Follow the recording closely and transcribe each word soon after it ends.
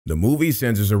The movie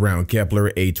centers around Kepler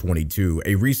A22,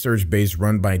 a research base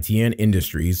run by TN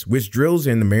Industries, which drills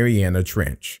in the Mariana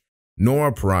Trench.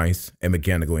 Nora Price, a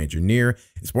mechanical engineer,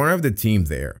 is part of the team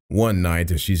there. One night,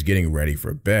 as she's getting ready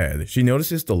for bed, she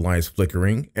notices the lights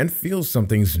flickering and feels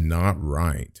something's not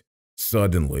right.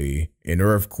 Suddenly, an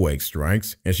earthquake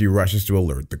strikes and she rushes to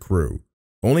alert the crew.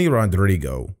 Only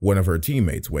Rodrigo, one of her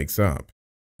teammates, wakes up.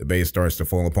 The base starts to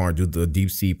fall apart due to the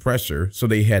deep sea pressure, so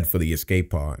they head for the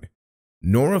escape pod.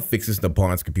 Nora fixes the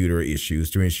pod's computer issues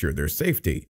to ensure their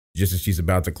safety. Just as she's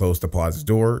about to close the pod's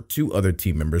door, two other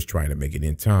team members try to make it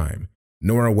in time.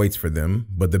 Nora waits for them,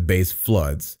 but the base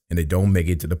floods and they don't make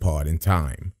it to the pod in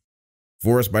time.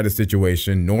 Forced by the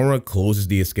situation, Nora closes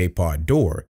the escape pod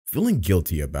door, feeling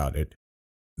guilty about it.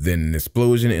 Then an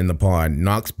explosion in the pod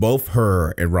knocks both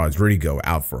her and Rodrigo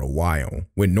out for a while.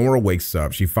 When Nora wakes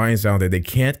up, she finds out that they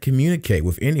can't communicate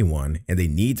with anyone and they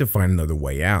need to find another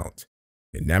way out.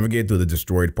 They navigate through the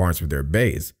destroyed parts of their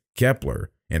base, Kepler,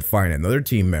 and find another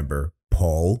team member,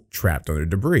 Paul, trapped under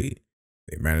debris.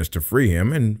 They manage to free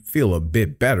him and feel a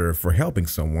bit better for helping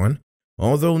someone,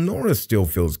 although Nora still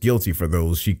feels guilty for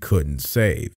those she couldn't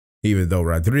save, even though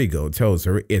Rodrigo tells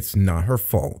her it's not her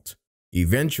fault.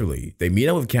 Eventually, they meet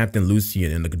up with Captain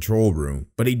Lucien in the control room,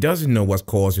 but he doesn't know what's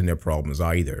causing their problems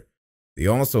either. They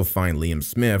also find Liam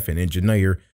Smith, an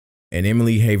engineer, and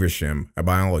Emily Haversham, a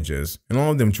biologist, and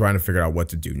all of them trying to figure out what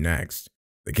to do next.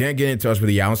 They can't get in touch with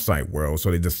the outside world,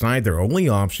 so they decide their only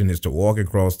option is to walk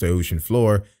across the ocean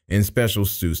floor in special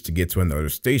suits to get to another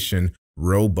station,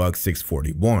 Roebuck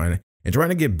 641, and try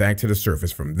to get back to the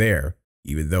surface from there,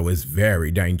 even though it's very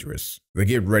dangerous. They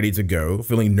get ready to go,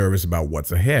 feeling nervous about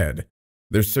what's ahead.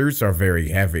 Their suits are very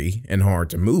heavy and hard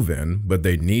to move in, but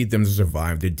they need them to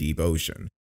survive the deep ocean.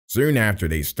 Soon after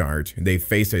they start, they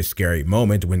face a scary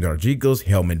moment when Rodrigo's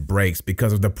helmet breaks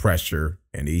because of the pressure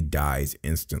and he dies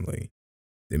instantly.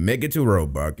 They make it to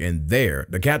Roebuck, and there,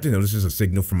 the captain notices a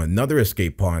signal from another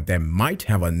escape pod that might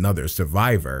have another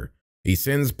survivor. He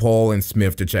sends Paul and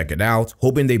Smith to check it out,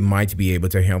 hoping they might be able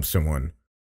to help someone.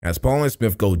 As Paul and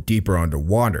Smith go deeper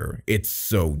underwater, it's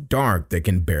so dark they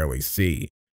can barely see.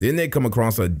 Then they come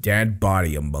across a dead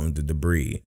body among the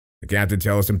debris. The captain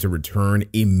tells them to return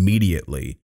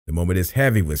immediately. The moment is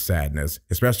heavy with sadness,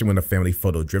 especially when the family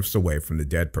photo drifts away from the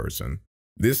dead person.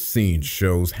 This scene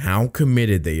shows how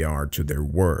committed they are to their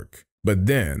work. But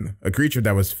then, a creature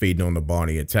that was feeding on the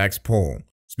body attacks Paul.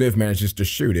 Smith manages to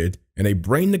shoot it, and they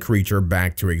bring the creature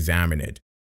back to examine it.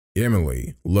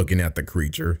 Emily, looking at the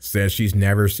creature, says she's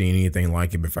never seen anything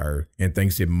like it before and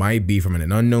thinks it might be from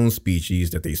an unknown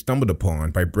species that they stumbled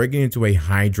upon by breaking into a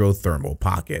hydrothermal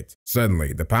pocket.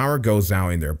 Suddenly, the power goes out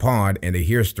in their pod and they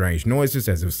hear strange noises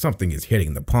as if something is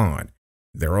hitting the pod.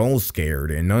 They're all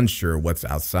scared and unsure what's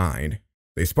outside.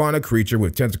 They spawn a creature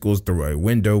with tentacles through a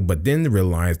window, but then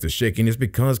realize the shaking is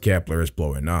because Kepler is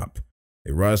blowing up.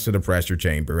 They rush to the pressure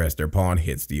chamber as their pod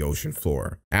hits the ocean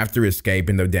floor. After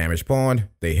escaping the damaged pod,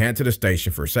 they head to the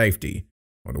station for safety.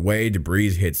 On the way,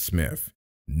 debris hits Smith.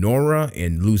 Nora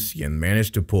and Lucien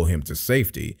manage to pull him to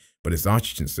safety, but his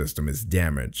oxygen system is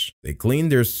damaged. They clean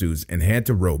their suits and head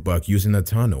to Roebuck using a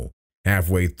tunnel.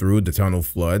 Halfway through, the tunnel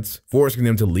floods, forcing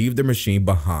them to leave their machine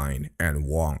behind and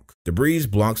walk. Debris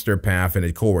blocks their path in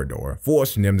a corridor,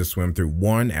 forcing them to swim through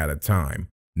one at a time.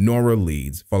 Nora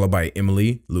leads, followed by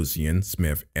Emily, Lucien,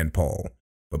 Smith, and Paul.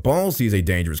 But Paul sees a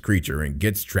dangerous creature and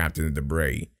gets trapped in the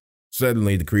debris.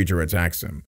 Suddenly, the creature attacks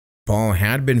him. Paul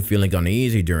had been feeling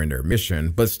uneasy during their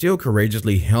mission, but still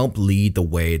courageously helped lead the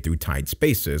way through tight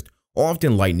spaces,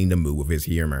 often lightening the mood of his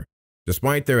humor.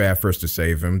 Despite their efforts to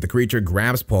save him, the creature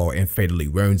grabs Paul and fatally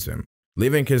wounds him,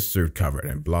 leaving his suit covered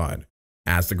in blood.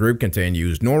 As the group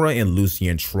continues, Nora and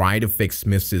Lucien try to fix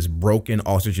Smith's broken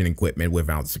oxygen equipment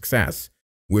without success.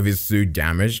 With his suit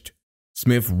damaged,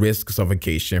 Smith risks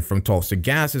suffocation from toxic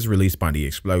gases released by the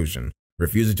explosion.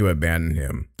 Refusing to abandon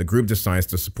him, the group decides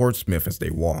to support Smith as they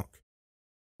walk.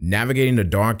 Navigating the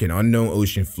dark and unknown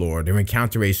ocean floor, they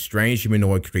encounter a strange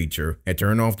humanoid creature and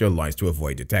turn off their lights to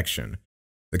avoid detection.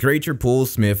 The creature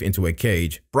pulls Smith into a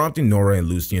cage, prompting Nora and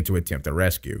Lucien to attempt a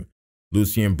rescue.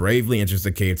 Lucien bravely enters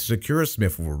the cave to secure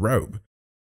Smith with a rope.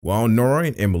 While Nora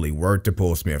and Emily work to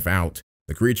pull Smith out,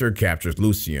 the creature captures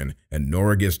Lucien, and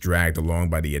Nora gets dragged along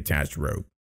by the attached rope.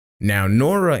 Now,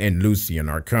 Nora and Lucien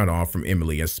are cut off from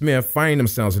Emily and Smith, finding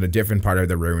themselves in a different part of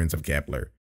the ruins of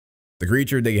Kepler. The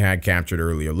creature they had captured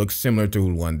earlier looks similar to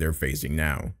the one they're facing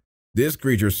now. This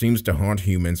creature seems to haunt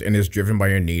humans and is driven by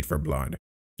a need for blood.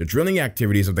 The drilling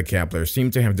activities of the Kepler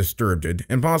seem to have disturbed it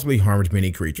and possibly harmed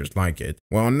many creatures like it.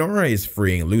 While Nora is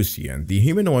freeing Lucien, the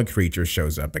humanoid creature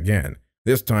shows up again,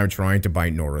 this time trying to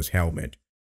bite Nora's helmet.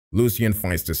 Lucien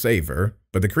fights to save her,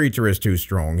 but the creature is too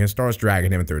strong and starts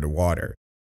dragging him through the water.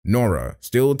 Nora,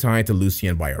 still tied to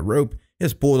Lucien by a rope,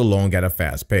 is pulled along at a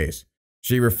fast pace.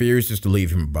 She refuses to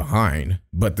leave him behind,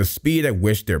 but the speed at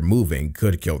which they're moving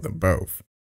could kill them both.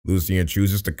 Lucien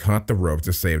chooses to cut the rope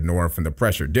to save Nora from the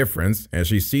pressure difference, and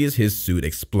she sees his suit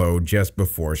explode just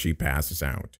before she passes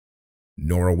out.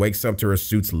 Nora wakes up to her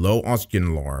suit's low oxygen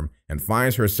alarm and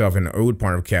finds herself in an old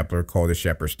part of Kepler called the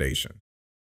Shepherd Station.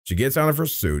 She gets out of her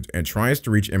suit and tries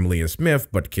to reach Emily and Smith,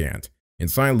 but can't.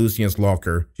 Inside Lucien's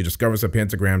locker, she discovers a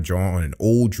pentagram drawn on an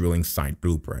old drilling site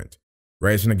blueprint.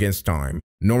 Racing against time,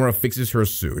 Nora fixes her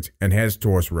suit and heads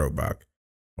towards Roebuck.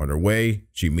 On her way,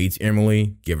 she meets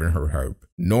Emily, giving her hope.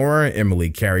 Nora and Emily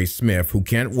carry Smith, who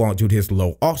can't walk due to his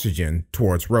low oxygen,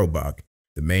 towards Roebuck,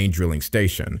 the main drilling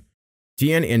station.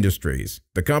 TN Industries,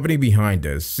 the company behind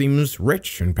this, seems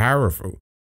rich and powerful,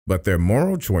 but their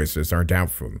moral choices are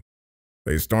doubtful.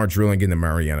 They start drilling in the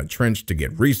Mariana Trench to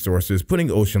get resources, putting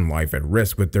ocean life at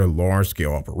risk with their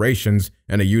large-scale operations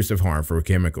and the use of harmful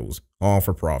chemicals, all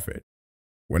for profit.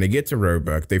 When they get to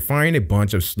Roebuck, they find a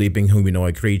bunch of sleeping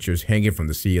humanoid creatures hanging from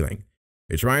the ceiling.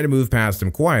 They try to move past them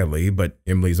quietly, but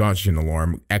Emily's oxygen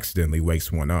alarm accidentally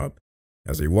wakes one up.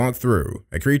 As they walk through,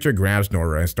 a creature grabs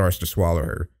Nora and starts to swallow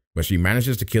her, but she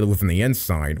manages to kill it from the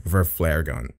inside with her flare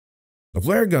gun. The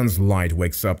flare gun's light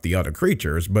wakes up the other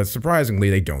creatures, but surprisingly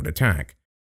they don't attack.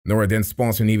 Nora then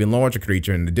spawns an even larger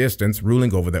creature in the distance,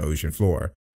 ruling over the ocean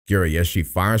floor. Curious, she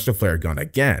fires the flare gun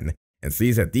again, and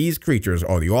sees that these creatures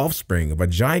are the offspring of a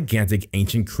gigantic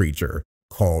ancient creature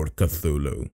called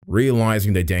Cthulhu.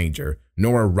 Realizing the danger,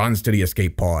 Nora runs to the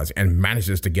escape pods and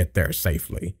manages to get there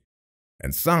safely.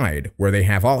 Inside, where they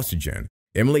have oxygen,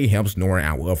 Emily helps Nora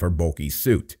out of her bulky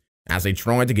suit. As they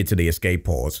try to get to the escape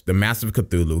pods, the massive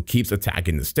Cthulhu keeps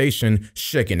attacking the station,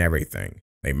 shaking everything.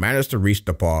 They manage to reach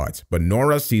the pods, but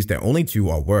Nora sees that only two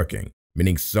are working,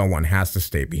 meaning someone has to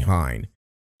stay behind.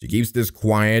 She keeps this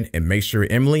quiet and makes sure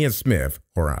Emily and Smith,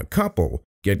 who are a couple,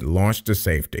 get launched to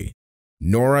safety.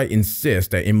 Nora insists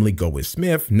that Emily go with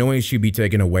Smith, knowing she'd be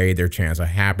taking away their chance of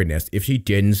happiness if she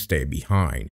didn't stay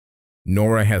behind.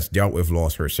 Nora has dealt with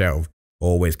loss herself,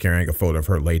 always carrying a photo of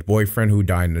her late boyfriend who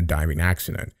died in a diving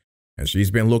accident, and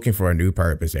she's been looking for a new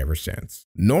purpose ever since.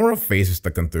 Nora faces the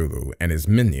Cthulhu and his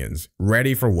minions,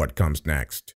 ready for what comes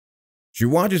next. She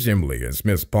watches Emily and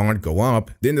Smith's pod go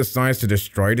up, then decides to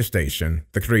destroy the station,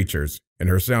 the creatures, and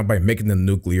herself by making the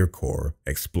nuclear core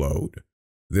explode.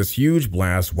 This huge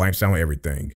blast wipes out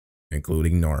everything,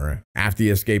 including Nora. After the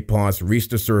escape pods reach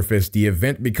the surface, the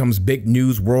event becomes big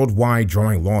news worldwide,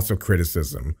 drawing lots of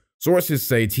criticism. Sources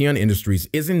say TN Industries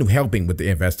isn't helping with the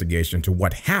investigation to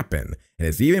what happened, and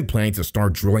is even planning to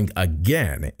start drilling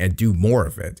again and do more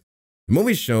of it. The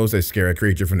movie shows a scary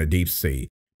creature from the deep sea,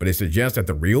 but it suggests that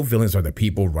the real villains are the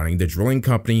people running the drilling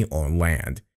company on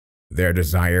land. Their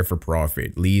desire for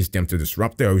profit leads them to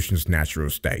disrupt the ocean's natural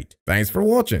state. Thanks for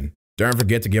watching. Don't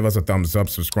forget to give us a thumbs up,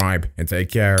 subscribe, and take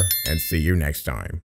care, and see you next time.